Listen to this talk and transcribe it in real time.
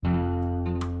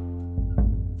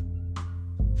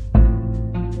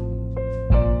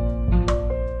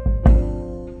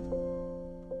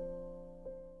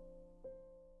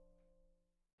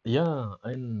Ja,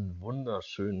 einen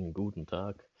wunderschönen guten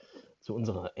Tag zu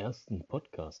unserer ersten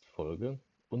Podcast-Folge,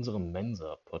 unserem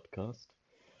Mensa-Podcast.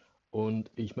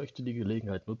 Und ich möchte die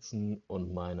Gelegenheit nutzen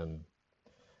und meinen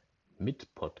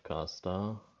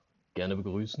Mitpodcaster gerne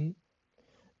begrüßen.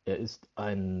 Er ist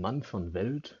ein Mann von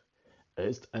Welt. Er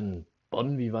ist ein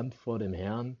Bon vivant vor dem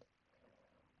Herrn.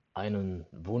 Einen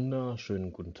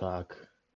wunderschönen guten Tag,